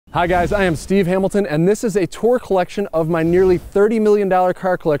Hi guys, I am Steve Hamilton, and this is a tour collection of my nearly $30 million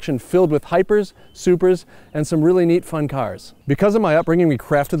car collection filled with hypers, supers, and some really neat fun cars. Because of my upbringing, we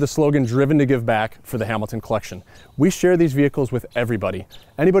crafted the slogan "Driven to Give Back" for the Hamilton collection. We share these vehicles with everybody.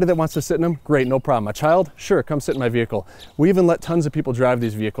 Anybody that wants to sit in them, great, no problem. A child? Sure, come sit in my vehicle. We even let tons of people drive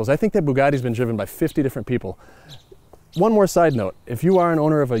these vehicles. I think that Bugatti's been driven by 50 different people. One more side note, if you are an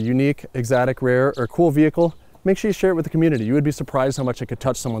owner of a unique, exotic, rare, or cool vehicle, make sure you share it with the community. You would be surprised how much it could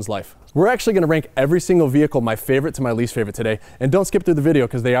touch someone's life. We're actually going to rank every single vehicle my favorite to my least favorite today. And don't skip through the video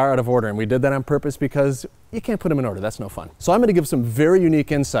because they are out of order. And we did that on purpose because you can't put them in order. That's no fun. So I'm going to give some very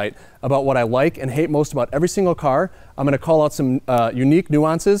unique insight about what I like and hate most about every single car. I'm going to call out some unique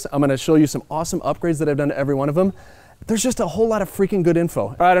nuances. I'm going to show you some awesome upgrades that I've done to every one of them. There's just a whole lot of freaking good info.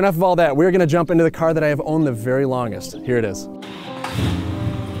 All right, enough of all that. We're going to jump into the car that I have owned the very longest. Here it is.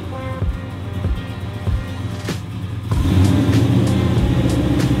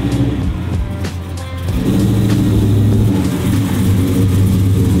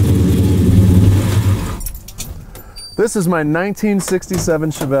 This is my 1967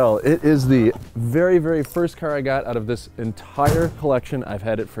 Chevelle. It is the very, very first car I got out of this entire collection. I've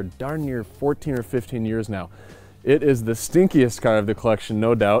had it for darn near 14 or 15 years now. It is the stinkiest car of the collection,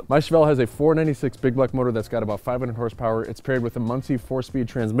 no doubt. My Chevelle has a 496 big block motor that's got about 500 horsepower. It's paired with a Muncie 4-speed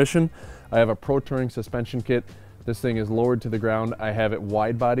transmission. I have a Pro Touring suspension kit. This thing is lowered to the ground. I have it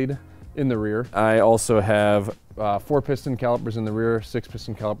wide-bodied in the rear. I also have 4 piston calipers in the rear, 6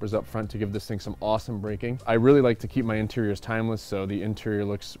 piston calipers up front to give this thing some awesome braking. I really like to keep my interiors timeless, so the interior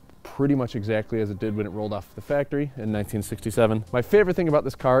looks pretty much exactly as it did when it rolled off the factory in 1967. My favorite thing about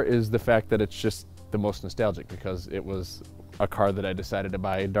this car is the fact that it's just the most nostalgic because it was a car that I decided to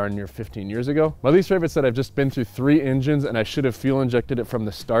buy darn near 15 years ago. My least favorite is that I've just been through 3 engines and I should have fuel injected it from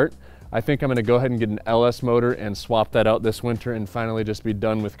the start. I think I'm going to go ahead and get an LS motor and swap that out this winter and finally just be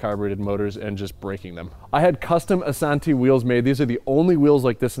done with carbureted motors and just breaking them. I had custom Asante wheels made. These are the only wheels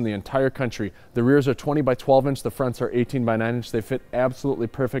like this in the entire country. The rears are 20 by 12 inch, the fronts are 18 by 9 inch. They fit absolutely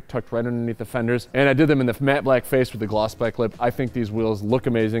perfect, tucked right underneath the fenders. And I did them in the matte black face with the gloss black lip. I think these wheels look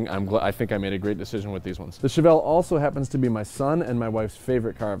amazing. I think I made a great decision with these ones. The Chevelle also happens to be my son and my wife's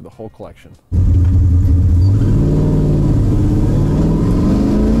favorite car of the whole collection.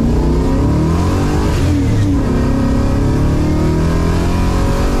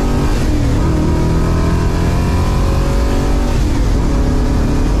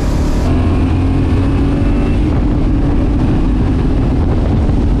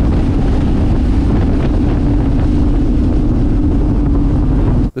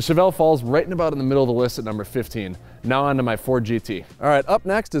 The Chevelle falls right in about in the middle of the list at number 15. Now on to my Ford GT. All right, up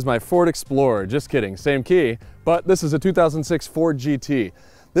next is my Ford Explorer. Just kidding, same key, but this is a 2006 Ford GT.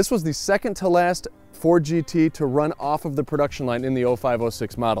 This was the second to last Ford GT to run off of the production line in the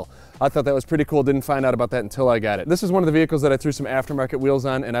 05-06 model. I thought that was pretty cool, didn't find out about that until I got it. This is one of the vehicles that I threw some aftermarket wheels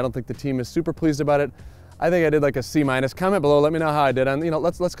on, and I don't think the team is super pleased about it. I think I did like a C-. Comment below, let me know how I did on,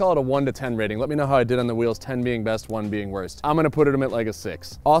 let's call it a 1 to 10 rating. Let me know how I did on the wheels, 10 being best, 1 being worst. I'm gonna put them at like a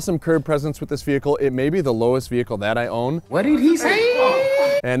 6. Awesome curb presence with this vehicle. It may be the lowest vehicle that I own. What did he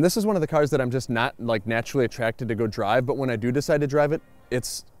say? And this is one of the cars that I'm just not like naturally attracted to go drive, but when I do decide to drive it,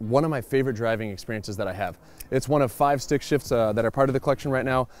 it's one of my favorite driving experiences that I have. It's one of 5 stick shifts that are part of the collection right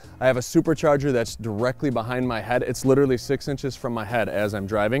now. I have a supercharger that's directly behind my head. It's literally 6 inches from my head as I'm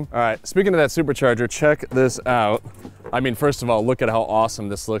driving. All right, speaking of that supercharger, check this out. I mean, first of all, look at how awesome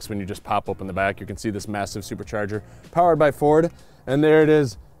this looks when you just pop open the back. You can see this massive supercharger powered by Ford. And there it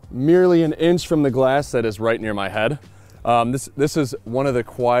is, merely an inch from the glass that is right near my head. This is one of the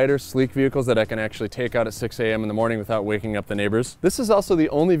quieter, sleek vehicles that I can actually take out at 6 a.m. in the morning without waking up the neighbors. This is also the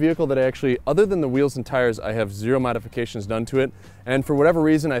only vehicle that I actually, other than the wheels and tires, I have 0 modifications done to it. And for whatever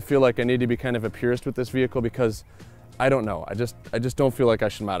reason, I feel like I need to be kind of a purist with this vehicle because I don't know. I just don't feel like I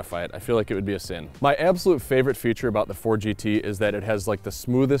should modify it. I feel like it would be a sin. My absolute favorite feature about the Ford GT is that it has like the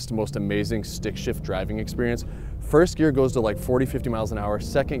smoothest, most amazing stick shift driving experience. First gear goes to like 40, 50 miles an hour.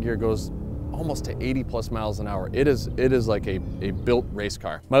 Second gear goes almost to 80 plus miles an hour. It is like a built race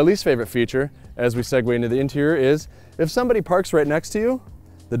car. My least favorite feature, as we segue into the interior, is if somebody parks right next to you,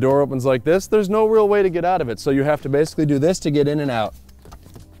 the door opens like this, there's no real way to get out of it. So you have to basically do this to get in and out.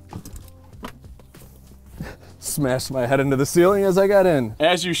 Smashed my head into the ceiling as I got in.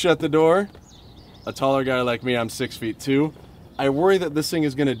 As you shut the door, a taller guy like me, I'm 6'2", I worry that this thing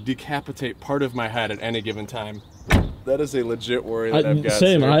is gonna decapitate part of my head at any given time. That is a legit worry that I've got.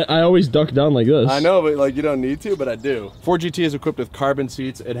 Same, I always duck down like this. I know, but like you don't need to, but I do. Ford GT is equipped with carbon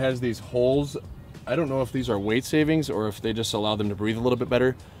seats. It has these holes. I don't know if these are weight savings or if they just allow them to breathe a little bit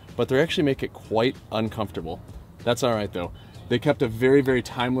better, but they actually make it quite uncomfortable. That's all right though. They kept a very, very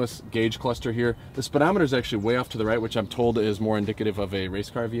timeless gauge cluster here. The speedometer is actually way off to the right, which I'm told is more indicative of a race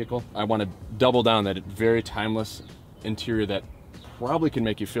car vehicle. I want to double down that very timeless interior that probably can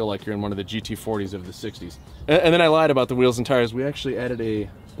make you feel like you're in one of the GT40s of the 60s. And then I lied about the wheels and tires. We actually added a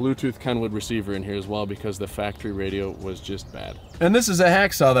Bluetooth Kenwood receiver in here as well because the factory radio was just bad. And this is a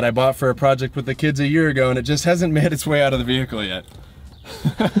hacksaw that I bought for a project with the kids a year ago, and it just hasn't made its way out of the vehicle yet.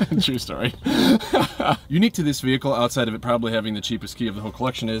 True story. Unique to this vehicle, outside of it probably having the cheapest key of the whole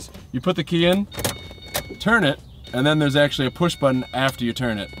collection, is you put the key in, turn it, and then there's actually a push button after you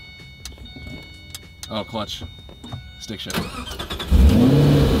turn it. Oh, clutch. Stick shift.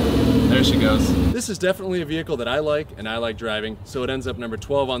 There she goes. This is definitely a vehicle that I like and I like driving, so it ends up number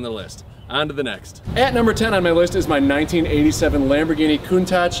 12 on the list. On to the next. At number 10 on my list is my 1987 Lamborghini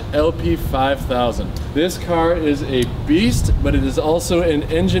Countach LP5000. This car is a beast, but it is also an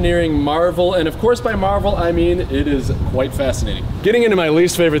engineering marvel, and of course by marvel I mean it is quite fascinating. Getting into my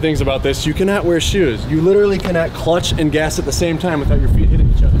least favorite things about this, you cannot wear shoes. You literally cannot clutch and gas at the same time without your feet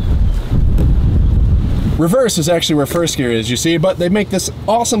hitting each other. Reverse is actually where first gear is, you see, but they make this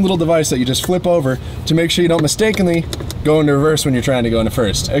awesome little device that you just flip over to make sure you don't mistakenly go into reverse when you're trying to go into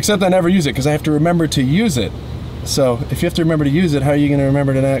first. Except I never use it because I have to remember to use it. So if you have to remember to use it, how are you going to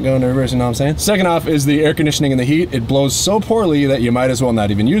remember to not go into reverse, you know what I'm saying? Second off is the air conditioning and the heat. It blows so poorly that you might as well not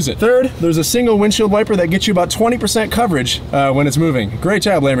even use it. Third, there's a single windshield wiper that gets you about 20% coverage when it's moving. Great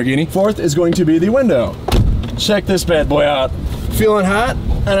job, Lamborghini. Fourth is going to be the window. Check this bad boy out. Feeling hot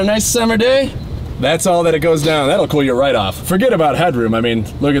on a nice summer day? That's all that it goes down. That'll cool you right off. Forget about headroom. I mean,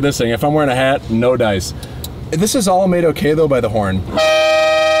 look at this thing. If I'm wearing a hat, no dice. This is all made okay though by the horn.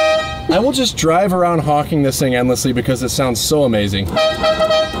 I will just drive around honking this thing endlessly because it sounds so amazing.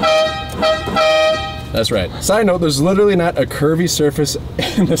 That's right. Side note, there's literally not a curvy surface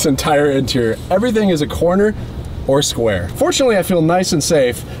in this entire interior. Everything is a corner or square. Fortunately, I feel nice and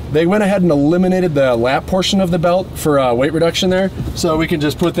safe. They went ahead and eliminated the lap portion of the belt for weight reduction there, so we can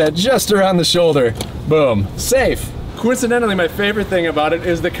just put that just around the shoulder. Boom. Safe. Coincidentally, my favorite thing about it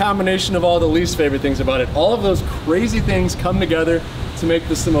is the combination of all the least favorite things about it. All of those crazy things come together to make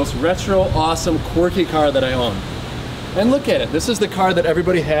this the most retro, awesome, quirky car that I own. And look at it. This is the car that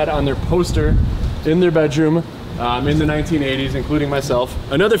everybody had on their poster in their bedroom in the 1980s, including myself.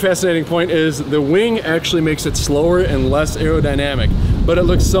 Another fascinating point is the wing actually makes it slower and less aerodynamic, but it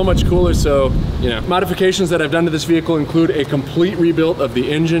looks so much cooler. So, you know, modifications that I've done to this vehicle include a complete rebuild of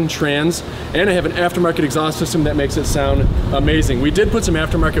the engine, trans, and I have an aftermarket exhaust system that makes it sound amazing. We did put some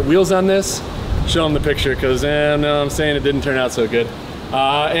aftermarket wheels on this. Show them the picture, because no, I'm saying it didn't turn out so good.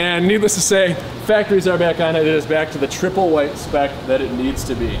 And needless to say, factories are back on it. It is back to the triple white spec that it needs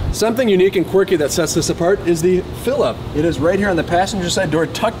to be. Something unique and quirky that sets this apart is the fill-up. It is right here on the passenger side door,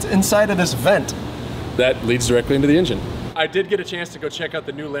 tucked inside of this vent that leads directly into the engine. I did get a chance to go check out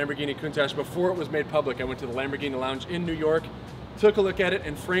the new Lamborghini Countach before it was made public. I went to the Lamborghini Lounge in New York, took a look at it,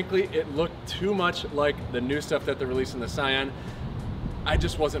 and frankly, it looked too much like the new stuff that they're releasing, the Scion. I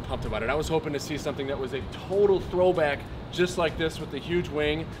just wasn't pumped about it. I was hoping to see something that was a total throwback, just like this with the huge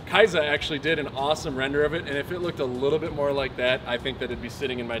wing. Kaisa actually did an awesome render of it, and if it looked a little bit more like that, I think that it'd be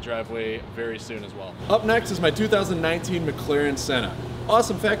sitting in my driveway very soon as well. Up next is my 2019 McLaren Senna.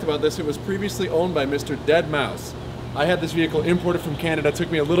 Awesome fact about this, it was previously owned by Mr. Dead Mouse. I had this vehicle imported from Canada. It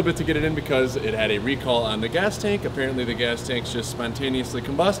took me a little bit to get it in because it had a recall on the gas tank. Apparently the gas tanks just spontaneously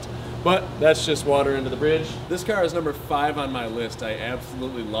combust, but that's just water under the bridge. This car is number 5 on my list. I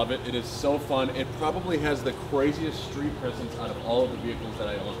absolutely love it. It is so fun. It probably has the craziest street presence out of all of the vehicles that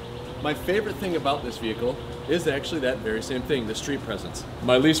I own. My favorite thing about this vehicle is actually that very same thing, the street presence.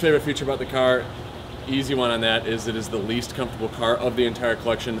 My least favorite feature about the car, easy one on that, is it is the least comfortable car of the entire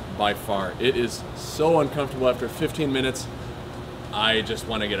collection by far. It is so uncomfortable after 15 minutes. I just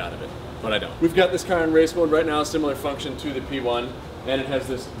want to get out of it, but I don't. We've got this car in race mode right now, similar function to the P1, and it has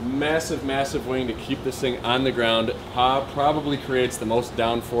this massive, massive wing to keep this thing on the ground. Probably creates the most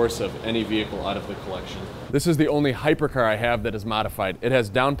downforce of any vehicle out of the collection. This is the only hypercar I have that is modified. It has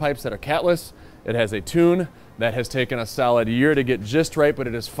downpipes that are catless. It has a tune that has taken a solid year to get just right, but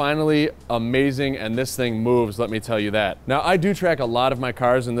it is finally amazing, and this thing moves, let me tell you that. Now, I do track a lot of my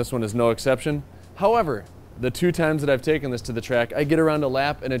cars, and this one is no exception. However, the 2 times that I've taken this to the track, I get around a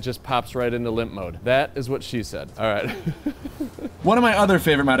lap and it just pops right into limp mode. That is what she said. All right. One of my other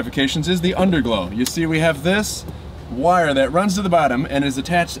favorite modifications is the underglow. You see, we have this wire that runs to the bottom and is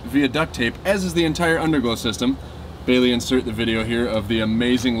attached via duct tape, as is the entire underglow system. Bailey, insert the video here of the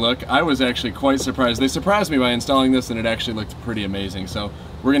amazing look. I was actually quite surprised. They surprised me by installing this, and it actually looked pretty amazing. So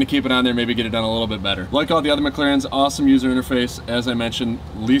we're gonna keep it on there, maybe get it done a little bit better. Like all the other McLarens, awesome user interface. As I mentioned,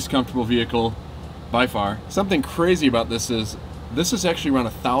 least comfortable vehicle by far. Something crazy about this is actually around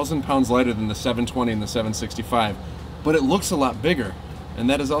 1,000 pounds lighter than the 720 and the 765, but it looks a lot bigger. And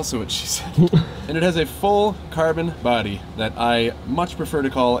that is also what she said. And it has a full carbon body that I much prefer to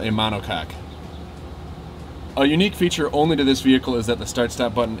call a monocoque. A unique feature only to this vehicle is that the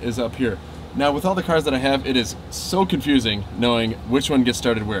start-stop button is up here. Now with all the cars that I have, it is so confusing knowing which one gets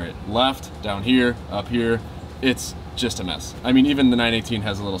started where. Left, down here, up here. It's just a mess. I mean, even the 918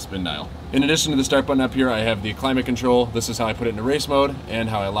 has a little spin dial. In addition to the start button up here, I have the climate control. This is how I put it into race mode and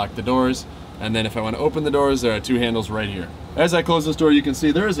how I lock the doors. And then if I want to open the doors, there are 2 handles right here. As I close this door, you can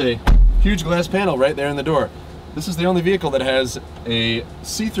see there is a huge glass panel right there in the door. This is the only vehicle that has a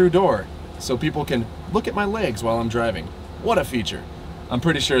see-through door, so people can look at my legs while I'm driving. What a feature. I'm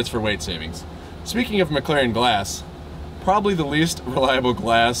pretty sure it's for weight savings. Speaking of McLaren glass, probably the least reliable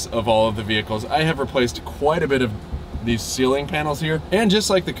glass of all of the vehicles. I have replaced quite a bit of these ceiling panels here, and just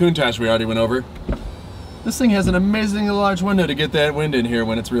like the Countach we already went over, this thing has an amazingly large window to get that wind in here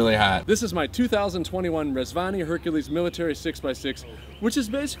when it's really hot. This is my 2021 Resvani Hercules Military 6x6, which is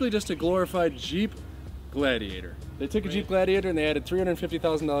basically just a glorified Jeep Gladiator. They took a Jeep Gladiator and they added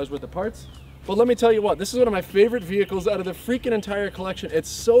 $350,000 worth of parts. But let me tell you what, this is one of my favorite vehicles out of the freaking entire collection. It's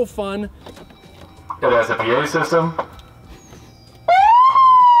so fun. It has a PA system.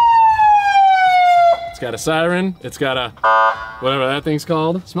 It's got a siren. It's got a, whatever that thing's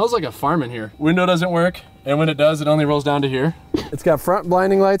called. It smells like a farm in here. Window doesn't work, and when it does, it only rolls down to here. It's got front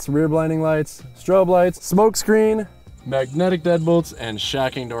blinding lights, rear blinding lights, strobe lights, smoke screen, magnetic deadbolts, and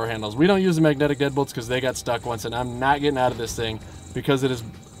shocking door handles. We don't use the magnetic deadbolts because they got stuck once, and I'm not getting out of this thing because it is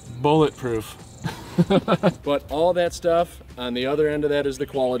bulletproof. But all that stuff, on the other end of that is the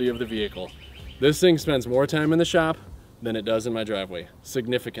quality of the vehicle. This thing spends more time in the shop than it does in my driveway.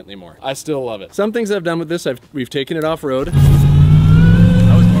 Significantly more. I still love it. Some things I've done with this, we've taken it off-road.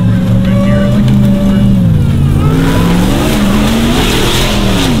 I was more worried about right here, like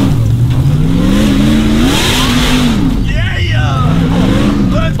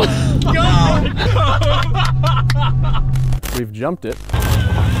let's go! We've jumped it.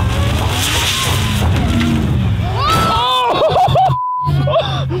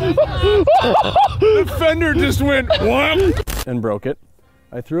 The fender just went wham and broke it.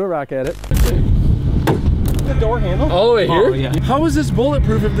 I threw a rock at it. The door handle? All the way here? Oh, yeah. How is this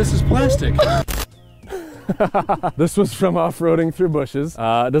bulletproof if this is plastic? This was from off-roading through bushes.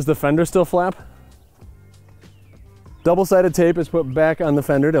 Does the fender still flap? Double-sided tape is put back on the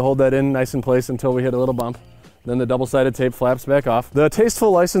fender to hold that in nice in place until we hit a little bump. Then the double-sided tape flaps back off. The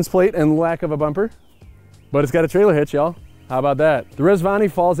tasteful license plate and lack of a bumper, but it's got a trailer hitch, y'all. How about that? The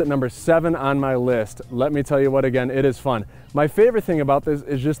Resvani falls at number 7 on my list. Let me tell you what, again, it is fun. My favorite thing about this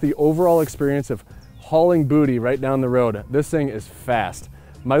is just the overall experience of hauling booty right down the road. This thing is fast.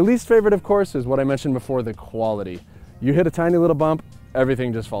 My least favorite, of course, is what I mentioned before, the quality. You hit a tiny little bump,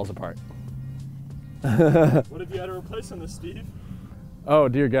 everything just falls apart. What have you had to replace on this, Steve? Oh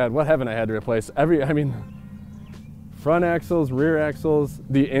dear God, what haven't I had to replace? Front axles, rear axles,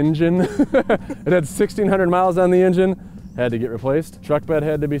 the engine. It had 1,600 miles on the engine. Had to get replaced. Truck bed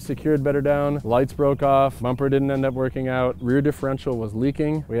had to be secured better down. Lights broke off. Bumper didn't end up working out. Rear differential was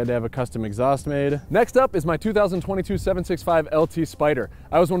leaking. We had to have a custom exhaust made. Next up is my 2022 765 LT Spider.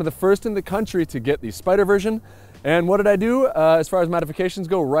 I was one of the first in the country to get the Spider version. And what did I do as far as modifications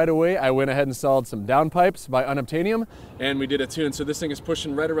go? Right away, I went ahead and installed some downpipes by Unobtainium, and we did a tune. So this thing is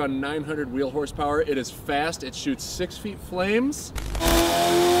pushing right around 900 wheel horsepower. It is fast. It shoots 6 feet flames.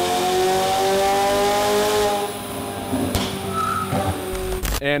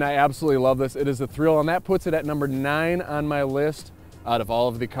 And I absolutely love this. It is a thrill, and that puts it at number 9 on my list out of all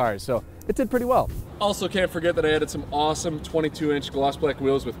of the cars. So it did pretty well. Also can't forget that I added some awesome 22-inch gloss black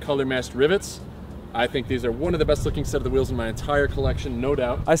wheels with color matched rivets. I think these are one of the best looking set of the wheels in my entire collection, no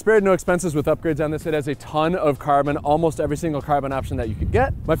doubt. I spared no expenses with upgrades on this. It has a ton of carbon, almost every single carbon option that you could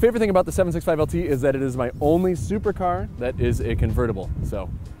get. My favorite thing about the 765 LT is that it is my only supercar that is a convertible, so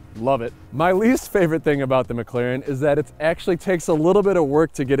love it. My least favorite thing about the McLaren is that it actually takes a little bit of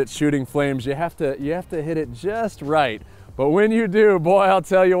work to get it shooting flames. You have to hit it just right. But when you do, boy, I'll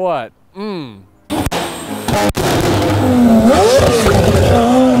tell you what,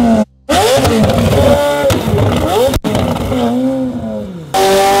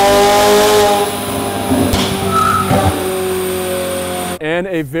 And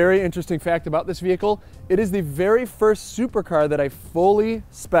a very interesting fact about this vehicle, it is the very first supercar that I fully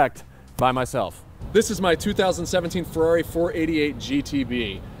spec'd by myself. This is my 2017 Ferrari 488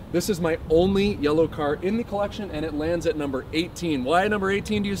 GTB. This is my only yellow car in the collection, and it lands at number 18. Why number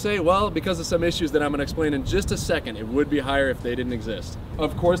 18, do you say? Well, because of some issues that I'm gonna explain in just a second. It would be higher if they didn't exist.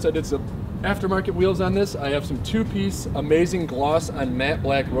 Of course, I did some Aftermarket wheels on this. I have some two-piece amazing gloss on matte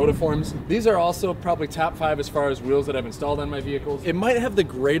black rotiforms. These are also probably top 5 as far as wheels that I've installed on my vehicles. It might have the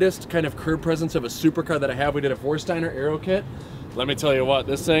greatest kind of curb presence of a supercar that I have. We did a Vorsteiner Aero kit. Let me tell you what,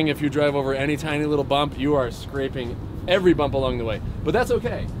 this thing, if you drive over any tiny little bump, you are scraping every bump along the way. But that's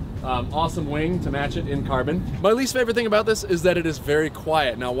okay. Awesome wing to match it in carbon. My least favorite thing about this is that it is very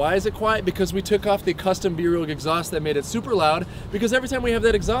quiet. Now, why is it quiet? Because we took off the custom B-Rogue exhaust that made it super loud, because every time we have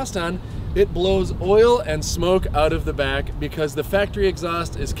that exhaust on, it blows oil and smoke out of the back because the factory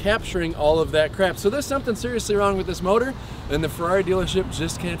exhaust is capturing all of that crap. So there's something seriously wrong with this motor, and the Ferrari dealership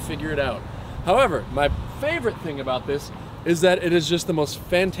just can't figure it out. However, my favorite thing about this is that it is just the most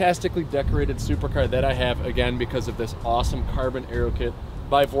fantastically decorated supercar that I have, again, because of this awesome carbon aero kit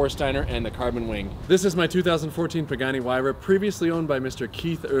by Vorsteiner and the carbon wing. This is my 2014 Pagani Huayra, previously owned by Mr.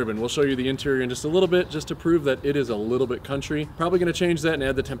 Keith Urban. We'll show you the interior in just a little bit, just to prove that it is a little bit country. Probably gonna change that and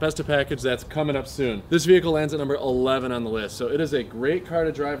add the Tempesta package that's coming up soon. This vehicle lands at number 11 on the list, so it is a great car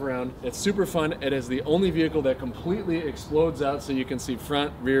to drive around. It's super fun. It is the only vehicle that completely explodes out so you can see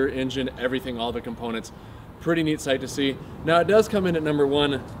front, rear, engine, everything, all the components. Pretty neat sight to see. Now, it does come in at number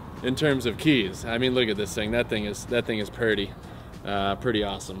 1 in terms of keys. I mean, look at this thing. That thing is pretty. Pretty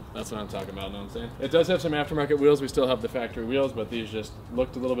awesome. That's what I'm talking about, know what I'm saying? It does have some aftermarket wheels. We still have the factory wheels, but these just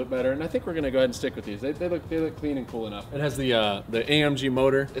looked a little bit better, and I think we're gonna go ahead and stick with these. They look clean and cool enough. It has the AMG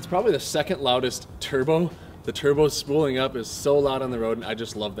motor. It's probably the second loudest turbo. The turbo spooling up is so loud on the road, and I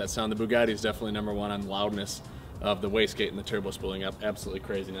just love that sound. The Bugatti is definitely number 1 on loudness of the wastegate and the turbo spooling up. Absolutely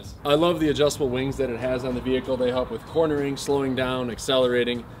craziness. I love the adjustable wings that it has on the vehicle. They help with cornering, slowing down,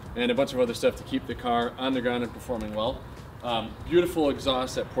 accelerating, and a bunch of other stuff to keep the car on the ground and performing well. Beautiful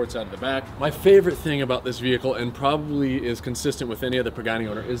exhaust that ports out of the back. My favorite thing about this vehicle, and probably is consistent with any other Pagani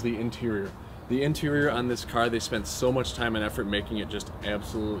owner, is the interior. The interior on this car, they spent so much time and effort making it just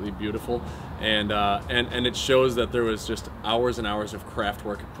absolutely beautiful, and it shows that there was just hours and hours of craft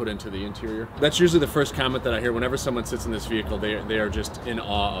work put into the interior. That's usually the first comment that I hear whenever someone sits in this vehicle. They are just in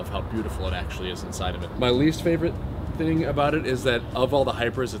awe of how beautiful it actually is inside of it. My least favorite thing about it is that of all the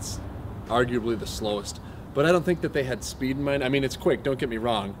hypers, it's arguably the slowest. But I don't think that they had speed in mind. I mean, it's quick, don't get me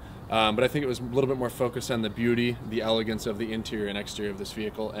wrong, but I think it was a little bit more focused on the beauty, the elegance of the interior and exterior of this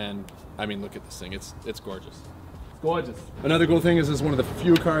vehicle, and I mean, look at this thing, it's gorgeous. Gorgeous. Another cool thing is this is one of the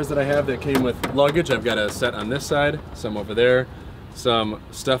few cars that I have that came with luggage. I've got a set on this side, some over there, some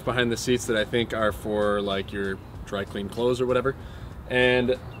stuff behind the seats that I think are for like your dry clean clothes or whatever,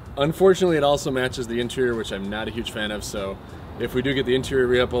 and unfortunately it also matches the interior, which I'm not a huge fan of, so if we do get the interior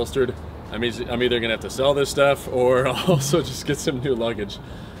reupholstered, I'm either gonna have to sell this stuff or also just get some new luggage.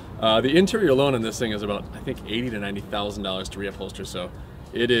 The interior alone in this thing is about, I think, $80,000 to $90,000 to reupholster, so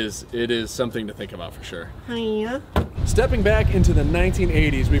it is something to think about for sure. Hiya. Stepping back into the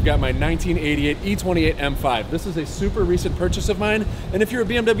 1980s, we've got my 1988 E28 M5. This is a super recent purchase of mine, and if you're a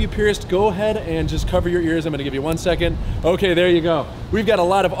BMW purist, go ahead and just cover your ears. I'm gonna give you 1 second. Okay, there you go. We've got a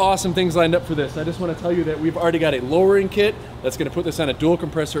lot of awesome things lined up for this. I just wanna tell you that we've already got a lowering kit that's gonna put this on a dual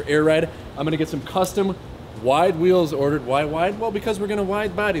compressor air ride. I'm gonna get some custom wide wheels ordered. Why wide? Well, because we're gonna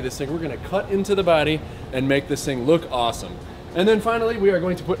wide body this thing. We're gonna cut into the body and make this thing look awesome. And then finally, we are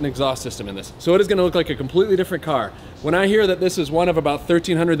going to put an exhaust system in this. So it is gonna look like a completely different car. When I hear that this is one of about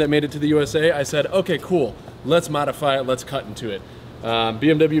 1,300 that made it to the USA, I said, okay, cool, let's modify it, let's cut into it.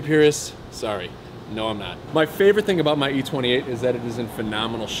 BMW purists, sorry, no I'm not. My favorite thing about my E28 is that it is in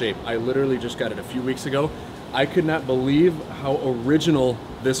phenomenal shape. I literally just got it a few weeks ago. I could not believe how original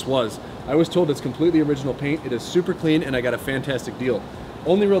this was. I was told it's completely original paint, it is super clean, and I got a fantastic deal.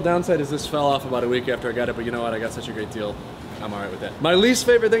 Only real downside is this fell off about a week after I got it, but you know what, I got such a great deal. I'm all right with that. My least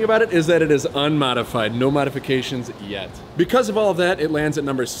favorite thing about it is that it is unmodified, no modifications yet. Because of all of that, it lands at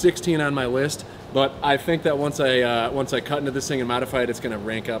number 16 on my list, but I think that once I cut into this thing and modify it, it's gonna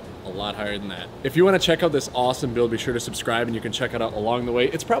rank up a lot higher than that. If you wanna check out this awesome build, be sure to subscribe and you can check it out along the way.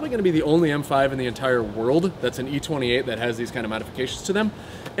 It's probably gonna be the only M5 in the entire world that's an E28 that has these kind of modifications to them.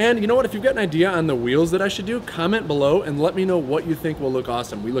 And you know what, if you've got an idea on the wheels that I should do, comment below and let me know what you think will look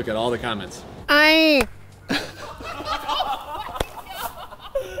awesome. We look at all the comments.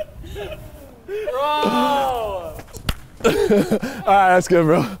 Bro! Alright, that's good,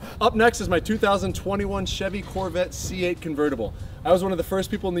 bro. Up next is my 2021 Chevy Corvette C8 convertible. I was one of the first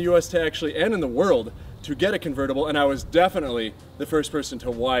people in the US to actually, and in the world, to get a convertible, and I was definitely the first person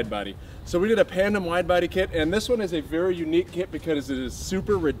to wide body. So we did a Pandem wide body kit, and this one is a very unique kit because it is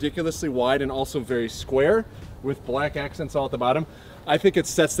super ridiculously wide and also very square with black accents all at the bottom. I think it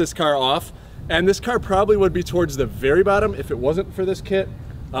sets this car off, and this car probably would be towards the very bottom if it wasn't for this kit.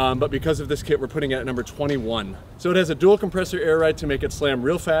 but because of this kit, we're putting it at number 21. So it has a dual compressor air ride to make it slam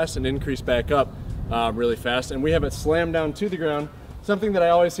real fast and increase back up really fast. And we have it slammed down to the ground. Something that I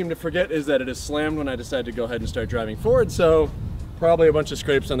always seem to forget is that it is slammed when I decide to go ahead and start driving forward. So probably a bunch of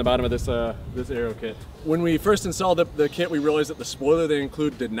scrapes on the bottom of this this aero kit. When we first installed the kit, we realized that the spoiler they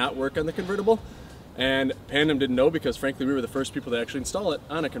include did not work on the convertible. And Pandem didn't know because frankly we were the first people to actually install it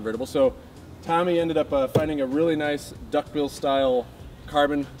on a convertible. So Tommy ended up finding a really nice duckbill style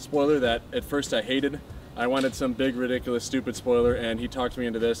carbon spoiler that at first I hated. I wanted some big ridiculous stupid spoiler, and he talked me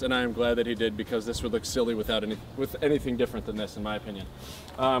into this, and I am glad that he did because this would look silly with anything different than this in my opinion.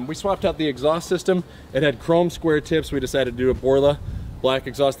 We swapped out the exhaust system. It had chrome square tips. We decided to do a Borla black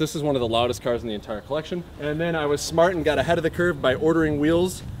exhaust. This is one of the loudest cars in the entire collection. And then I was smart and got ahead of the curve by ordering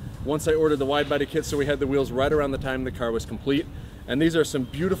wheels once I ordered the wide body kit, so we had the wheels right around the time the car was complete. And these are some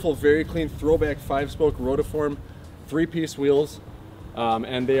beautiful, very clean throwback 5-spoke rotiform 3-piece wheels.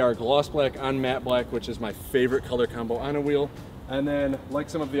 And they are gloss black on matte black, which is my favorite color combo on a wheel. And then, like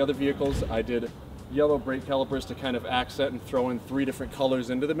some of the other vehicles, I did yellow brake calipers to kind of accent and throw in 3 different colors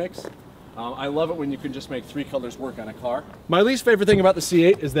into the mix. I love it when you can just make 3 colors work on a car. My least favorite thing about the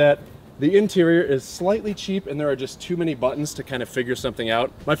C8 is that the interior is slightly cheap and there are just too many buttons to kind of figure something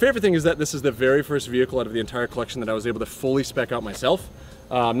out. My favorite thing is that this is the very first vehicle out of the entire collection that I was able to fully spec out myself.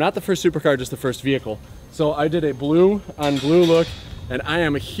 Not the first supercar, just the first vehicle. So I did a blue on blue look, and I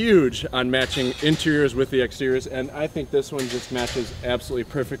am huge on matching interiors with the exteriors, and I think this one just matches absolutely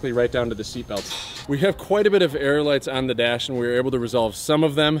perfectly right down to the seat belts. We have quite a bit of air lights on the dash, and we were able to resolve some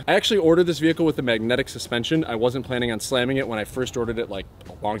of them. I actually ordered this vehicle with the magnetic suspension. I wasn't planning on slamming it when I first ordered it like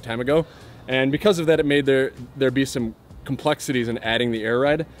a long time ago, and because of that it made there be some complexities in adding the air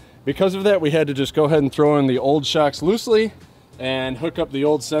ride. Because of that we had to just go ahead and throw in the old shocks loosely and hook up the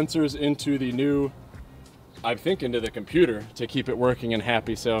old sensors into the new, I think, into the computer to keep it working and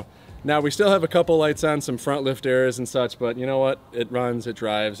happy. So now we still have a couple lights on, some front lift airs and such, but you know what? It runs, it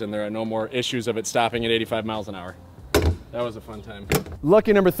drives, and there are no more issues of it stopping at 85 miles an hour. That was a fun time.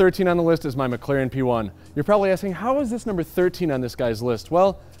 Lucky number 13 on the list is my McLaren P1. You're probably asking, how is this number 13 on this guy's list?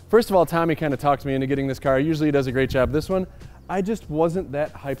 Well, first of all, Tommy kind of talked me into getting this car. Usually he does a great job. This one, I just wasn't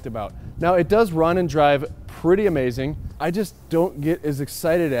that hyped about. Now it does run and drive pretty amazing. I just don't get as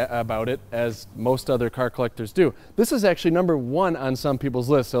excited about it as most other car collectors do. This is actually number 1 on some people's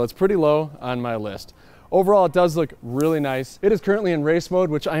list, so it's pretty low on my list. Overall, it does look really nice. It is currently in race mode,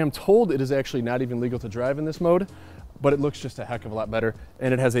 which I am told it is actually not even legal to drive in this mode, but it looks just a heck of a lot better.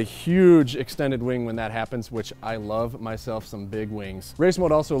 And it has a huge extended wing when that happens, which I love myself some big wings. Race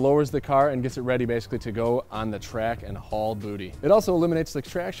mode also lowers the car and gets it ready basically to go on the track and haul booty. It also eliminates the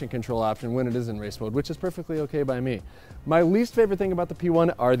traction control option when it is in race mode, which is perfectly okay by me. My least favorite thing about the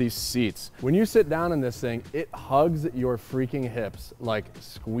P1 are these seats. When you sit down in this thing, it hugs your freaking hips, like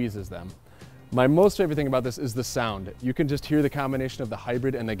squeezes them. My most favorite thing about this is the sound. You can just hear the combination of the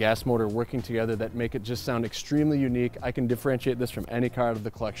hybrid and the gas motor working together that make it just sound extremely unique. I can differentiate this from any car out of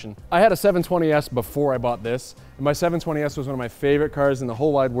the collection. I had a 720S before I bought this, and my 720S was one of my favorite cars in the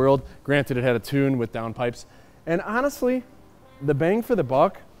whole wide world. Granted, it had a tune with downpipes. And honestly, the bang for the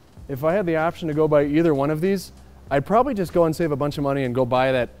buck, if I had the option to go buy either one of these, I'd probably just go and save a bunch of money and go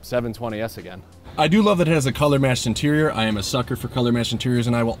buy that 720S again. I do love that it has a color matched interior. I am a sucker for color matched interiors,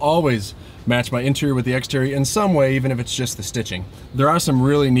 and I will always match my interior with the exterior in some way, even if it's just the stitching. There are some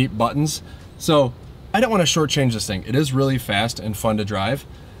really neat buttons, so I don't want to shortchange this thing. It is really fast and fun to drive.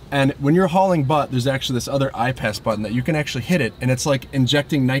 And when you're hauling butt, there's actually this other I-Pass button that you can actually hit it, and it's like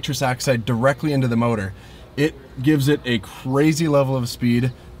injecting nitrous oxide directly into the motor. It gives it a crazy level of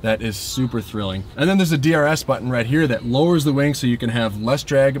speed that is super thrilling. And then there's a DRS button right here that lowers the wing so you can have less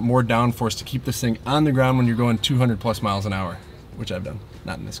drag, more downforce to keep this thing on the ground when you're going 200 plus miles an hour, which I've done,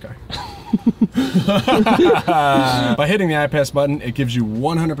 not in this car. By hitting the I-Pass button, it gives you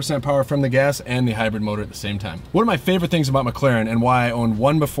 100% power from the gas and the hybrid motor at the same time. One of my favorite things about McLaren, and why I owned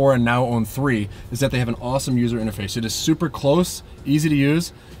 1 before and now own 3, is that they have an awesome user interface. It is super close, easy to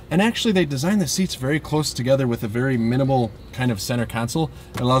use, and actually they designed the seats very close together with a very minimal kind of center console.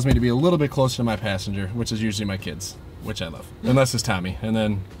 It allows me to be a little bit closer to my passenger, which is usually my kids, which I love. Unless it's Tommy, and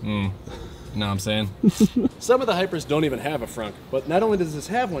then, you know what I'm saying? Some of the Hypers don't even have a frunk, but not only does this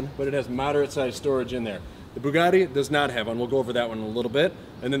have one, but it has moderate sized storage in there. The Bugatti does not have one. We'll go over that one in a little bit.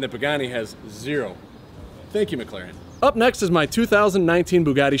 And then the Pagani has 0. Thank you, McLaren. Up next is my 2019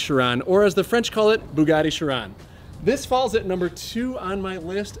 Bugatti Chiron, or as the French call it, Bugatti Chiron. This falls at number 2 on my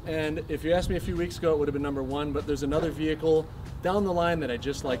list, and if you asked me a few weeks ago, it would have been number 1, but there's another vehicle down the line that I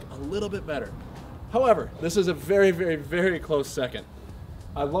just like a little bit better. However, this is a very, very, very close second.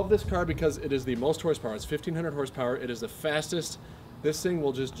 I love this car because it is the most horsepower. It's 1,500 horsepower. It is the fastest This thing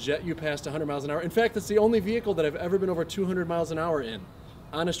will just jet you past 100 miles an hour. In fact, it's the only vehicle that I've ever been over 200 miles an hour in,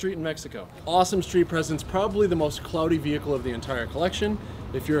 on a street in Mexico. Awesome street presence, probably the most cloudy vehicle of the entire collection.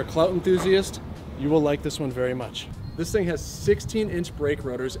 If you're a clout enthusiast, you will like this one very much. This thing has 16-inch brake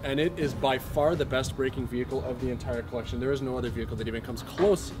rotors, and it is by far the best braking vehicle of the entire collection. There is no other vehicle that even comes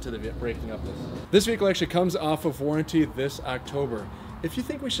close to the braking of this. This vehicle actually comes off of warranty this October. If you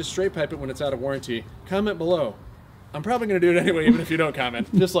think we should straight pipe it when it's out of warranty, comment below. I'm probably gonna do it anyway, even if you don't comment.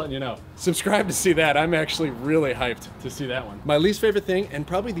 Just letting you know. Subscribe to see that. I'm actually really hyped to see that one. My least favorite thing, and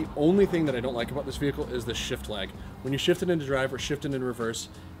probably the only thing that I don't like about this vehicle, is the shift lag. When you shift it into drive or shift it into reverse,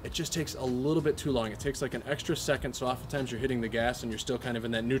 it just takes a little bit too long. It takes like an extra second, so oftentimes you're hitting the gas and you're still kind of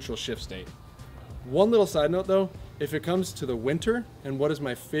in that neutral shift state. One little side note though, if it comes to the winter, and what is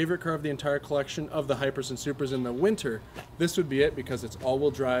my favorite car of the entire collection of the Hypers and Supers in the winter, this would be it, because it's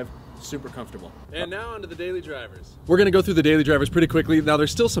all-wheel drive, super comfortable. And now onto the daily drivers. We're gonna go through the daily drivers pretty quickly. Now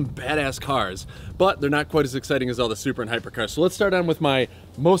there's still some badass cars, but they're not quite as exciting as all the Super and Hyper cars. So let's start on with my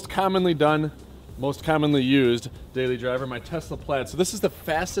most commonly done, most commonly used daily driver, my Tesla Plaid. So this is the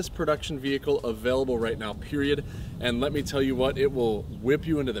fastest production vehicle available right now, period. And let me tell you what, it will whip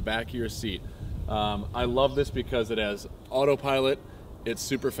you into the back of your seat. I love this because it has autopilot, it's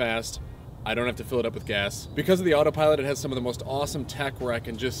super fast, I don't have to fill it up with gas. Because of the autopilot, it has some of the most awesome tech where I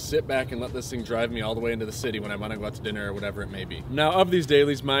can just sit back and let this thing drive me all the way into the city when I want to go out to dinner or whatever it may be. Now of these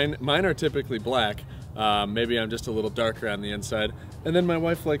dailies, mine are typically black. Maybe I'm just a little darker on the inside. And then my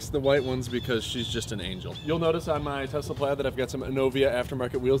wife likes the white ones because she's just an angel. You'll notice on my Tesla Plaid that I've got some Inovia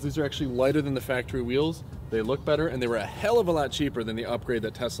aftermarket wheels. These are actually lighter than the factory wheels. They look better, and they were a hell of a lot cheaper than the upgrade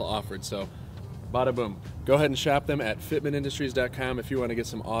that Tesla offered. So bada boom. Go ahead and shop them at fitmentindustries.com if you want to get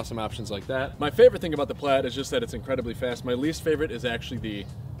some awesome options like that. My favorite thing about the Plaid is just that it's incredibly fast. My least favorite is actually the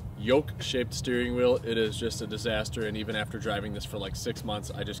yoke-shaped steering wheel. It is just a disaster, and even after driving this for like 6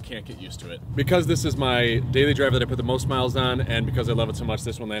 months, I just can't get used to it. Because this is my daily driver that I put the most miles on, and because I love it so much,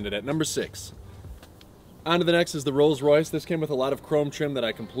 this one landed at number 6. On to the next is the Rolls Royce. This came with a lot of chrome trim that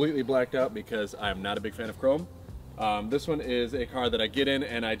I completely blacked out because I'm not a big fan of chrome. This one is a car that I get in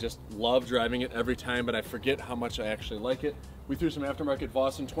and I just love driving it every time, but I forget how much I actually like it. We threw some aftermarket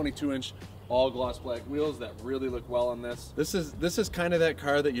Vossen 22-inch all gloss black wheels that really look well on this. This is kind of that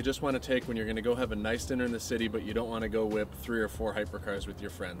car that you just want to take when you're going to go have a nice dinner in the city, but you don't want to go whip 3 or 4 hypercars with your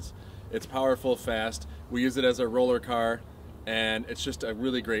friends. It's powerful, fast. We use it as a roller car, and it's just a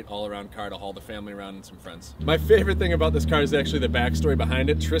really great all-around car to haul the family around and some friends. My favorite thing about this car is actually the backstory behind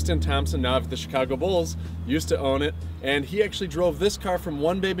it. Tristan Thompson, now of the Chicago Bulls, used to own it, and he actually drove this car from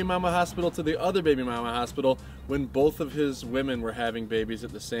one baby mama hospital to the other baby mama hospital when both of his women were having babies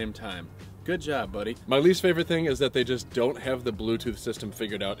at the same time. Good job, buddy. My least favorite thing is that they just don't have the Bluetooth system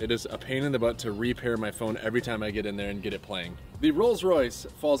figured out. It is a pain in the butt to repair my phone every time I get in there and get it playing. The Rolls Royce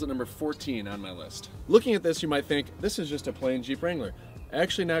falls at number 14 on my list. Looking at this, you might think this is just a plain Jeep Wrangler.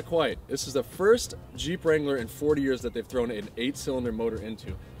 Actually, not quite. This is the first Jeep Wrangler in 40 years that they've thrown an 8-cylinder motor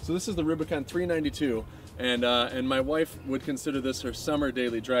into. So this is the Rubicon 392, and my wife would consider this her summer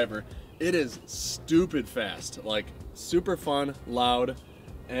daily driver. It is stupid fast, like super fun, loud,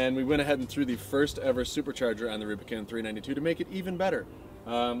 and we went ahead and threw the first ever supercharger on the Rubicon 392 to make it even better.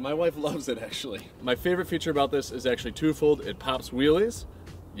 My wife loves it, actually. My favorite feature about this is actually twofold. It pops wheelies,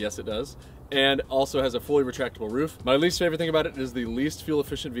 yes it does, and also has a fully retractable roof. My least favorite thing about it is the least fuel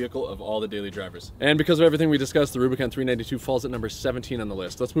efficient vehicle of all the daily drivers. And because of everything we discussed, the Rubicon 392 falls at number 17 on the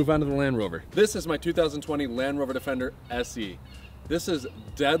list. Let's move on to the Land Rover. This is my 2020 Land Rover Defender SE. This is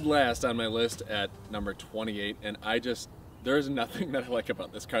dead last on my list at number 28, and there is nothing that I like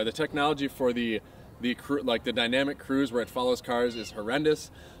about this car. The technology for the dynamic cruise where it follows cars is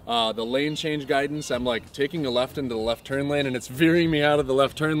horrendous. The lane change guidance, I'm like taking a left into the left turn lane and it's veering me out of the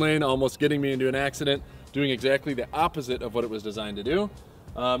left turn lane, almost getting me into an accident, doing exactly the opposite of what it was designed to do.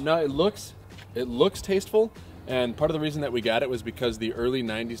 Now it looks tasteful, and part of the reason that we got it was because the early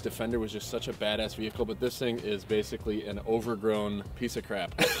 90s Defender was just such a badass vehicle, but this thing is basically an overgrown piece of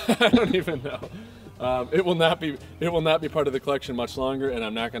crap. I don't even know. It will not be part of the collection much longer, and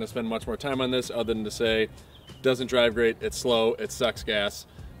I'm not going to spend much more time on this other than to say, doesn't drive great, it's slow, it sucks gas,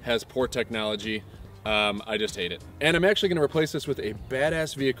 has poor technology. I just hate it. And I'm actually going to replace this with a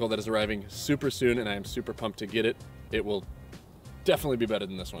badass vehicle that is arriving super soon, and I am super pumped to get it. It will definitely be better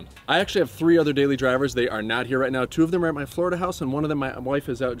than this one. I actually have 3 other daily drivers. They are not here right now. 2 of them are at my Florida house, and one of them my wife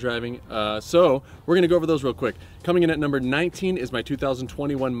is out driving. So we're going to go over those real quick. Coming in at number 19 is my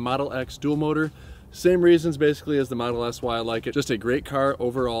 2021 Model X dual motor. Same reasons basically as the Model S why I like it. Just a great car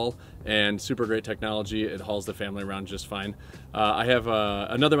overall and super great technology. It hauls the family around just fine. I have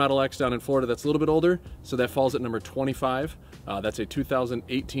another Model X down in Florida that's a little bit older, so that falls at number 25. That's a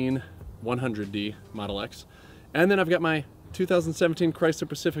 2018 100D Model X. And then I've got my 2017 Chrysler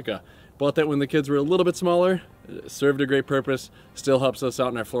Pacifica. Bought that when the kids were a little bit smaller, served a great purpose, still helps us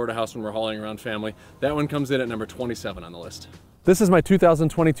out in our Florida house when we're hauling around family. That one comes in at number 27 on the list. This is my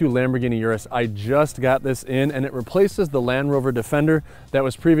 2022 Lamborghini Urus. I just got this in and it replaces the Land Rover Defender that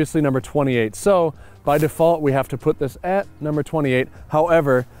was previously number 28. So by default, we have to put this at number 28.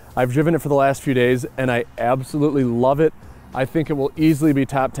 However, I've driven it for the last few days and I absolutely love it. I think it will easily be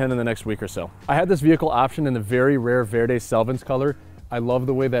top 10 in the next week or so. I had this vehicle optioned in the very rare Verde Selvins color. I love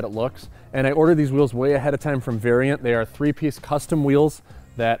the way that it looks. And I ordered these wheels way ahead of time from Variant. They are 3-piece custom wheels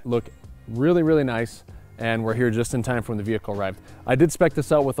that look really, really nice. And we're here just in time for when the vehicle arrived. I did spec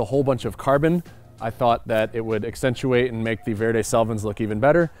this out with a whole bunch of carbon. I thought that it would accentuate and make the Verde Selvins look even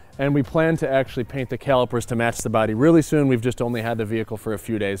better. And we plan to actually paint the calipers to match the body really soon. We've just only had the vehicle for a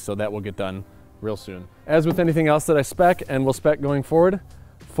few days, so that will get done real soon. As with anything else that I spec and will spec going forward,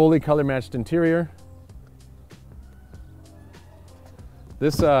 fully color matched interior.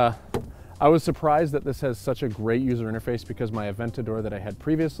 This, I was surprised that this has such a great user interface because my Aventador that I had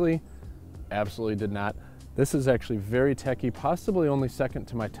previously absolutely did not. This is actually very techy, possibly only second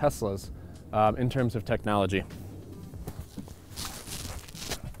to my Teslas in terms of technology.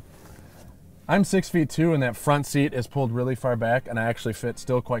 I'm 6'2" and that front seat is pulled really far back and I actually fit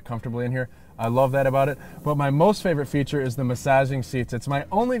still quite comfortably in here. I love that about it. But my most favorite feature is the massaging seats. It's my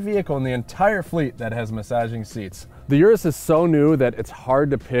only vehicle in the entire fleet that has massaging seats. The Urus is so new that it's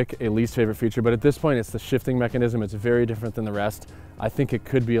hard to pick a least favorite feature, but at this point it's the shifting mechanism. It's very different than the rest. I think it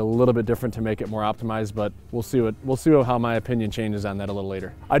could be a little bit different to make it more optimized, but we'll see how my opinion changes on that a little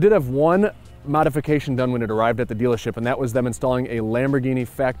later. I did have one modification done when it arrived at the dealership, and that was them installing a Lamborghini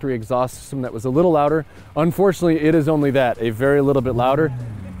factory exhaust system that was a little louder. Unfortunately, it is only that, a very little bit louder.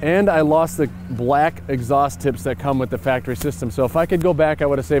 And I lost the black exhaust tips that come with the factory system. So if I could go back, I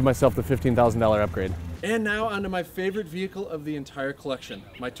would have saved myself the $15,000 upgrade. And now onto my favorite vehicle of the entire collection.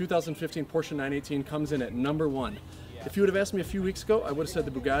 My 2015 Porsche 918 comes in at number 1. If you would have asked me a few weeks ago, I would have said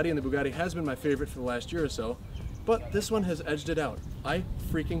the Bugatti, and the Bugatti has been my favorite for the last year or so. But this one has edged it out. I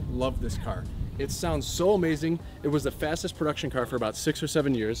freaking love this car. It sounds so amazing. It was the fastest production car for about 6 or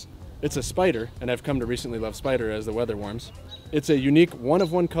 7 years. It's a Spider, and I've come to recently love Spider as the weather warms. It's a unique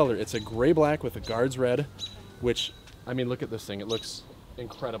one-of-one color. It's a gray-black with a guards red, which, I mean, look at this thing. It looks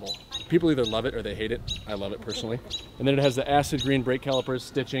incredible. People either love it or they hate it. I love it personally. And then it has the acid green brake calipers,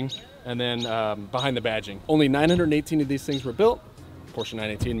 stitching, and then behind the badging. Only 918 of these things were built. Porsche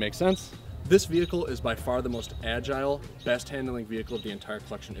 918 makes sense. This vehicle is by far the most agile, best handling vehicle of the entire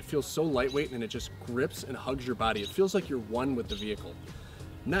collection. It feels so lightweight and it just grips and hugs your body. It feels like you're one with the vehicle.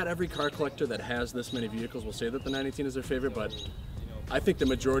 Not every car collector that has this many vehicles will say that the 918 is their favorite, but I think the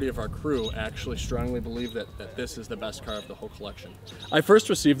majority of our crew actually strongly believe that this is the best car of the whole collection. I first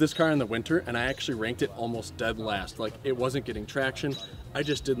received this car in the winter and I actually ranked it almost dead last. Like, it wasn't getting traction. I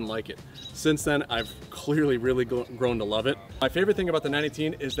just didn't like it. Since then, I've clearly really grown to love it. My favorite thing about the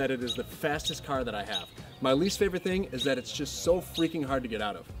 918 is that it is the fastest car that I have. My least favorite thing is that it's just so freaking hard to get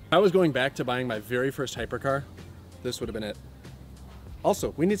out of. If I was going back to buying my very first hypercar, this would have been it.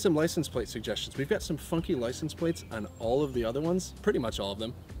 Also, we need some license plate suggestions. We've got some funky license plates on all of the other ones, pretty much all of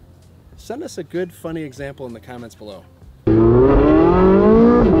them. Send us a good, funny example in the comments below.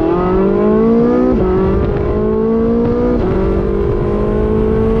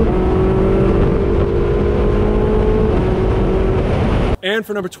 And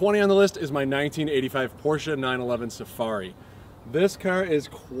for number 20 on the list is my 1985 Porsche 911 Safari. This car is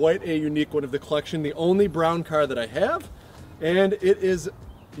quite a unique one of the collection, the only brown car that I have. And it is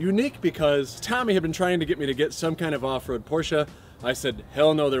unique because Tommy had been trying to get me to get some kind of off-road Porsche. I said,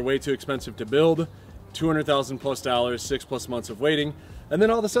 hell no, they're way too expensive to build. $200,000 plus, 6+ months of waiting. And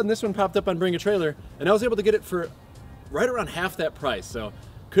then all of a sudden this one popped up on Bring a Trailer and I was able to get it for right around half that price. So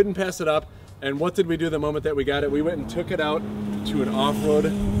couldn't pass it up. And what did we do the moment that we got it? We went and took it out to an off-road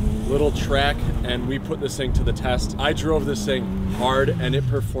little track and we put this thing to the test. I drove this thing hard and it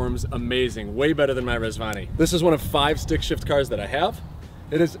performs amazing, way better than my Rezvani. This is one of 5 stick shift cars that I have.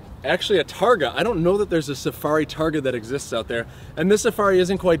 It is actually a Targa. I don't know that there's a Safari Targa that exists out there. And this Safari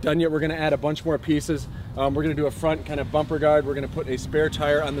isn't quite done yet. We're gonna add a bunch more pieces. We're gonna do a front kind of bumper guard. We're gonna put a spare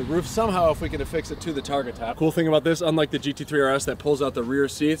tire on the roof somehow if we can affix it to the Targa top. Cool thing about this, unlike the GT3 RS that pulls out the rear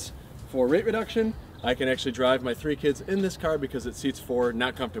seats for weight reduction, I can actually drive my 3 kids in this car because it seats 4,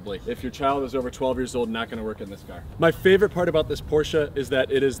 not comfortably. If your child is over 12 years old, not gonna work in this car. My favorite part about this Porsche is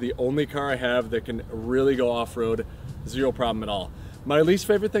that it is the only car I have that can really go off-road, zero problem at all. My least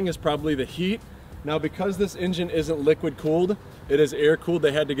favorite thing is probably the heat. Now, because this engine isn't liquid cooled, it is air cooled,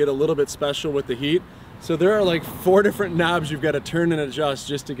 they had to get a little bit special with the heat. So there are like 4 different knobs you've got to turn and adjust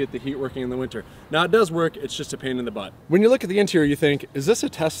just to get the heat working in the winter. Now it does work, it's just a pain in the butt. When you look at the interior, you think, is this a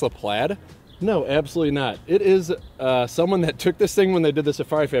Tesla Plaid? No, absolutely not. It is someone that took this thing when they did the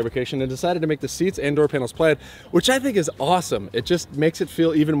Safari fabrication and decided to make the seats and door panels plaid, which I think is awesome. It just makes it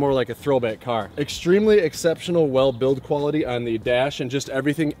feel even more like a throwback car. Extremely exceptional, well build quality on the dash, and just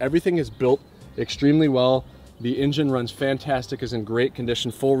everything is built extremely well. The engine runs fantastic, is in great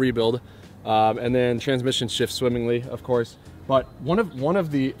condition, full rebuild. And then transmission shifts swimmingly, of course. But one of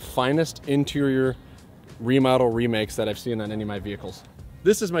the finest interior remodel remakes that I've seen on any of my vehicles.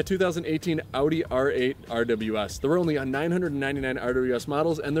 This is my 2018 Audi R8 RWS. There were only 999 RWS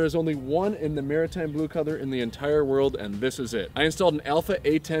models, and there is only one in the maritime blue color in the entire world, and this is it. I installed an Alpha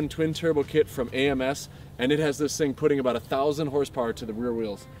A10 twin turbo kit from AMS, and it has this thing putting about 1,000 horsepower to the rear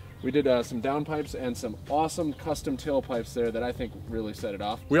wheels. We did some downpipes and some awesome custom tailpipes there that I think really set it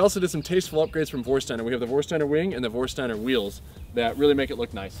off. We also did some tasteful upgrades from Vorsteiner. We have the Vorsteiner wing and the Vorsteiner wheels that really make it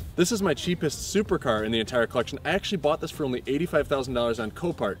look nice. This is my cheapest supercar in the entire collection. I actually bought this for only $85,000 on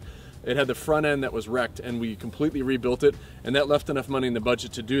Copart. It had the front end that was wrecked, and we completely rebuilt it, and that left enough money in the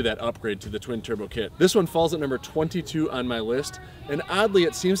budget to do that upgrade to the twin turbo kit. This one falls at number 22 on my list, and oddly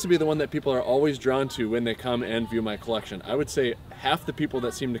it seems to be the one that people are always drawn to when they come and view my collection. I would say half the people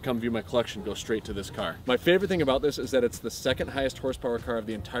that seem to come view my collection go straight to this car. My favorite thing about this is that it's the second highest horsepower car of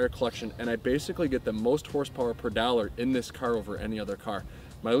the entire collection, and I basically get the most horsepower per dollar in this car over any other car.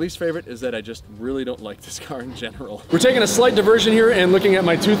 My least favorite is that I just really don't like this car in general. We're taking a slight diversion here and looking at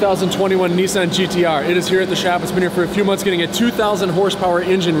my 2021 Nissan GTR. It is here at the shop. It's been here for a few months, getting a 2,000 horsepower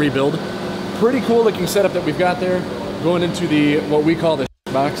engine rebuild. Pretty cool looking setup that we've got there. Going into the, what we call the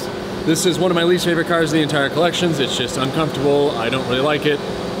box. This is one of my least favorite cars in the entire collections. It's just uncomfortable. I don't really like it.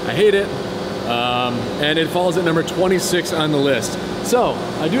 I hate it. And it falls at number 26 on the list. So,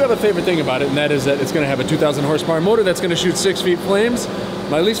 I do have a favorite thing about it, and that is that it's gonna have a 2,000 horsepower motor that's gonna shoot 6 feet flames.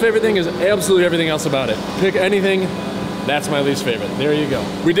 My least favorite thing is absolutely everything else about it. Pick anything, that's my least favorite. There you go.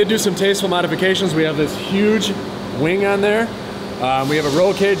 We did do some tasteful modifications. We have this huge wing on there. We have a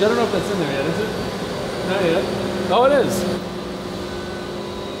roll cage. I don't know if that's in there yet, is it? Not yet. Oh, it is.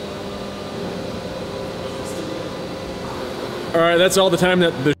 All right, that's all the time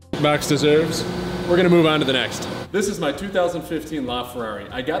that the box deserves. We're gonna move on to the next. This is my 2015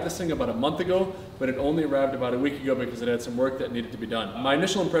 LaFerrari. I got this thing about a month ago, but it only arrived about a week ago because it had some work that needed to be done. My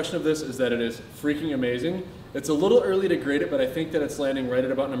initial impression of this is that it is freaking amazing. It's a little early to grade it, but I think that it's landing right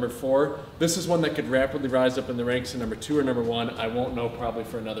at about number 4. This is one that could rapidly rise up in the ranks to number 2 or number 1. I won't know probably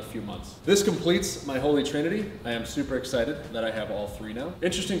for another few months. This completes my holy trinity. I am super excited that I have all 3 now.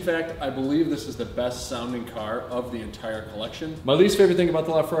 Interesting fact, I believe this is the best sounding car of the entire collection. My least favorite thing about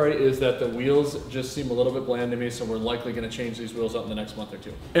the LaFerrari is that the wheels just seem a little bit bland to me, so we're likely gonna change these wheels out in the next month or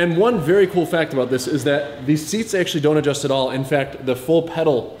 2. And one very cool fact about this is that these seats actually don't adjust at all. In fact, the full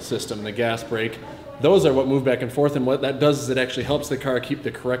pedal system, the gas brake, those are what move back and forth, and what that does is it actually helps the car keep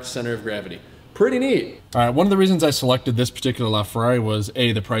the correct center of gravity. Pretty neat. All right, one of the reasons I selected this particular LaFerrari was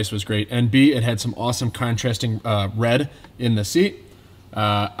A, the price was great, and B, it had some awesome contrasting red in the seat.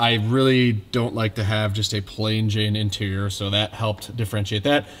 I really don't like to have just a plain Jane interior, so that helped differentiate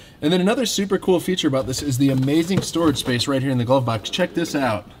that. And then another super cool feature about this is the amazing storage space right here in the glove box. Check this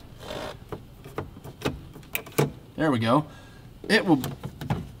out. There we go. It will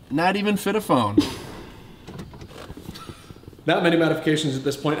not even fit a phone. Not many modifications at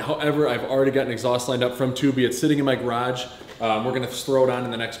this point. However, I've already got an exhaust lined up from Tubi. It's sitting in my garage. We're gonna throw it on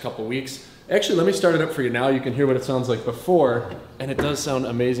in the next couple weeks. Actually, let me start it up for you now. You can hear what it sounds like before, and it does sound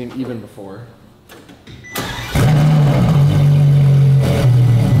amazing even before.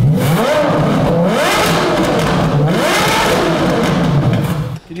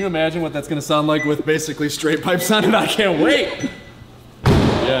 Can you imagine what that's gonna sound like with basically straight pipes on it? I can't wait.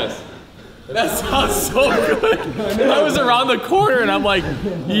 Yes. That sounds so good. I was around the corner and I'm like,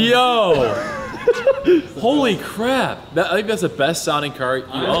 yo. Holy crap. I think that's the best sounding car you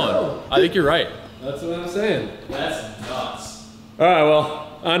own. I think you're right. That's what I'm saying. That's nuts. All right,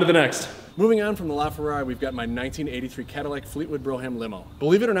 well, on to the next. Moving on from the LaFerrari, we've got my 1983 Cadillac Fleetwood Brougham limo.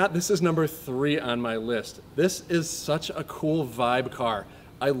 Believe it or not, this is number 3 on my list. This is such a cool vibe car.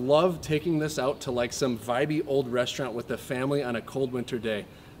 I love taking this out to like some vibey old restaurant with the family on a cold winter day.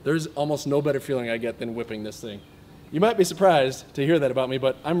 There's almost no better feeling I get than whipping this thing. You might be surprised to hear that about me,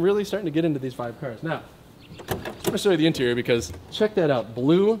 but I'm really starting to get into these 5 cars. Now, I'm gonna show you the interior because check that out,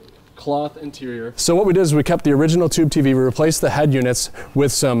 blue cloth interior. So what we did is we kept the original tube TV, we replaced the head units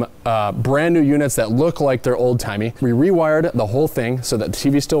with some brand new units that look like they're old-timey. We rewired the whole thing so that the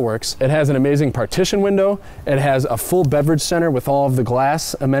TV still works. It has an amazing partition window. It has a full beverage center with all of the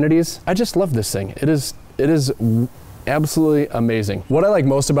glass amenities. I just love this thing. It is absolutely amazing. What I like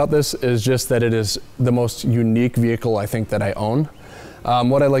most about this is just that it is the most unique vehicle I think that I own.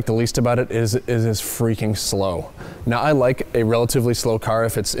 What I like the least about it is it's freaking slow. Now I like a relatively slow car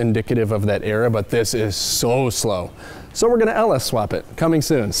if it's indicative of that era, but this is so slow. So we're gonna LS swap it, coming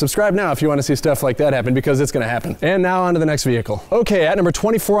soon. Subscribe now if you wanna see stuff like that happen because it's gonna happen. And now on to the next vehicle. Okay, at number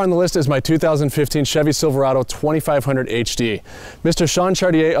 24 on the list is my 2015 Chevy Silverado 2500 HD. Mr. Sean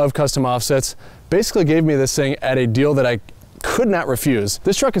Chartier of Custom Offsets basically gave me this thing at a deal that I could not refuse.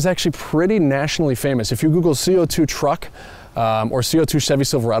 This truck is actually pretty nationally famous. If you Google CO2 truck, or CO2 Chevy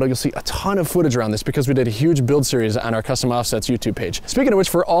Silverado, you'll see a ton of footage around this because we did a huge build series on our Custom Offsets YouTube page. Speaking of which,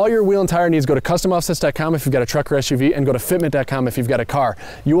 for all your wheel and tire needs, go to customoffsets.com if you've got a truck or SUV, and go to fitment.com if you've got a car.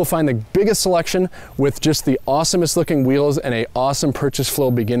 You will find the biggest selection with just the awesomest looking wheels and a awesome purchase flow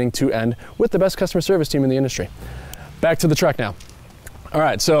beginning to end with the best customer service team in the industry. Back to the truck now. All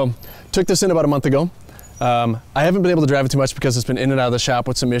right, so took this in about a month ago. I haven't been able to drive it too much because it's been in and out of the shop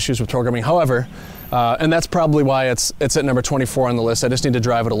with some issues with programming. However, and that's probably why it's at number 24 on the list. I just need to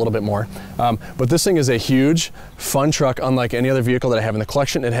drive it a little bit more. But this thing is a huge, fun truck, unlike any other vehicle that I have in the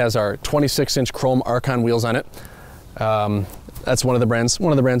collection. It has our 26-inch chrome Archon wheels on it. That's one of the brands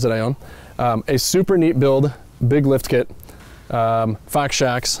that I own. A super neat build, big lift kit, Fox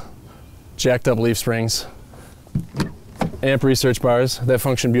shocks, jacked up leaf springs, amp research bars that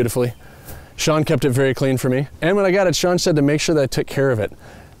function beautifully. Sean kept it very clean for me. And when I got it, Sean said to make sure that I took care of it.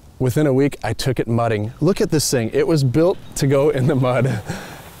 Within a week, I took it mudding. Look at this thing. It was built to go in the mud.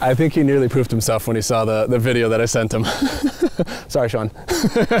 I think he nearly poofed himself when he saw the video that I sent him. Sorry, Sean.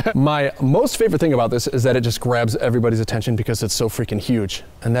 My most favorite thing about this is that it just grabs everybody's attention because it's so freaking huge.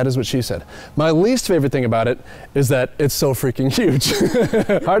 And that is what she said. My least favorite thing about it is that it's so freaking huge.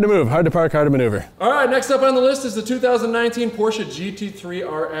 Hard to move, hard to park, hard to maneuver. All right, next up on the list is the 2019 Porsche GT3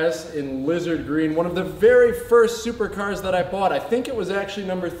 RS in lizard green. One of the very first supercars that I bought. I think it was actually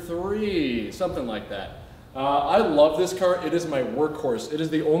number 3, something like that. I love this car. It is my workhorse. It is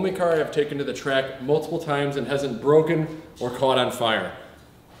the only car I have taken to the track multiple times and hasn't broken or caught on fire.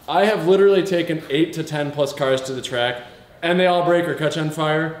 I have literally taken 8 to 10 plus cars to the track and they all break or catch on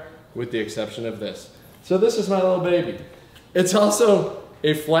fire with the exception of this. So this is my little baby. It's also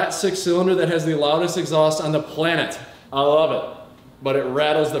a flat 6-cylinder that has the loudest exhaust on the planet. I love it. But it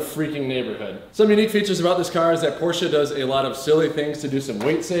rattles the freaking neighborhood. Some unique features about this car is that Porsche does a lot of silly things to do some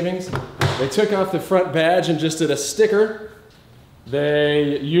weight savings. They took off the front badge and just did a sticker.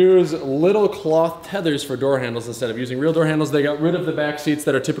 They use little cloth tethers for door handles instead of using real door handles. They got rid of the back seats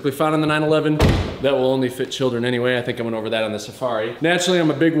that are typically found on the 911. That will only fit children anyway. I think I went over that on the Safari. Naturally, I'm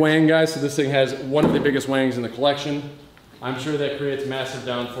a big wang guy, so this thing has one of the biggest wangs in the collection. I'm sure that creates massive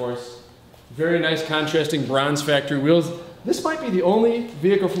downforce. Very nice contrasting bronze factory wheels. This might be the only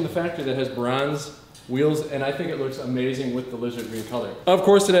vehicle from the factory that has bronze wheels, and I think it looks amazing with the lizard green color. Of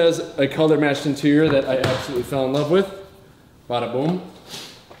course, it has a color matched interior that I absolutely fell in love with. Bada boom.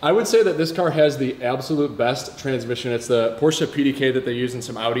 I would say that this car has the absolute best transmission. It's the Porsche PDK that they use in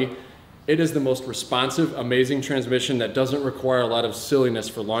some Audi. It is the most responsive, amazing transmission that doesn't require a lot of silliness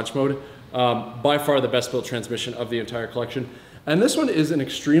for launch mode. By far the best built transmission of the entire collection. And this one is an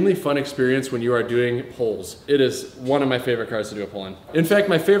extremely fun experience when you are doing pulls. It is one of my favorite cars to do a pull in. In fact,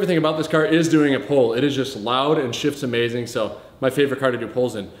 my favorite thing about this car is doing a pull. It is just loud and shifts amazing, so my favorite car to do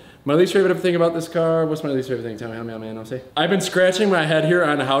pulls in. My least favorite thing about this car, what's my least favorite thing? Tell me, help me, I'll say. I've been scratching my head here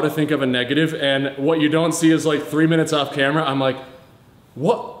on how to think of a negative, and what you don't see is like 3 minutes off camera. I'm like,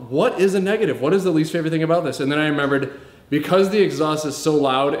 what is a negative? What is the least favorite thing about this? And then I remembered, because the exhaust is so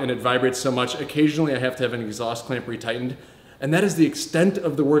loud and it vibrates so much, occasionally I have to have an exhaust clamp retightened. And that is the extent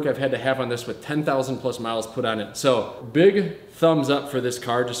of the work I've had to have on this with 10,000 plus miles put on it. So big thumbs up for this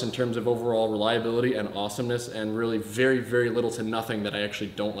car just in terms of overall reliability and awesomeness, and really very, very little to nothing that I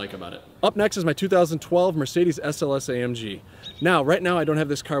actually don't like about it. Up next is my 2012 Mercedes SLS AMG. Now, right now I don't have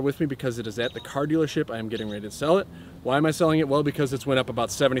this car with me because it is at the car dealership. I am getting ready to sell it. Why am I selling it? Well, because it's went up about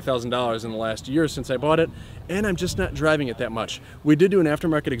 $70,000 in the last year since I bought it, and I'm just not driving it that much. We did do an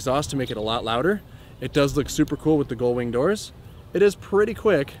aftermarket exhaust to make it a lot louder. It does look super cool with the gull wing doors. It is pretty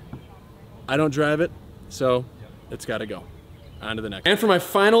quick. I don't drive it, so it's gotta go. On to the next. And for my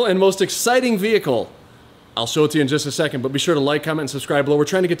final and most exciting vehicle I'll show it to you in just a second, but be sure to like, comment, and subscribe below. We're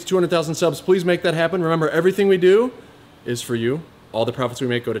trying to get to 200,000 subs. Please make that happen. Remember, everything we do is for you. All the profits we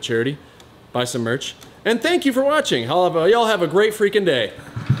make go to charity. Buy some merch. And thank you for watching. Y'all have a great freaking day.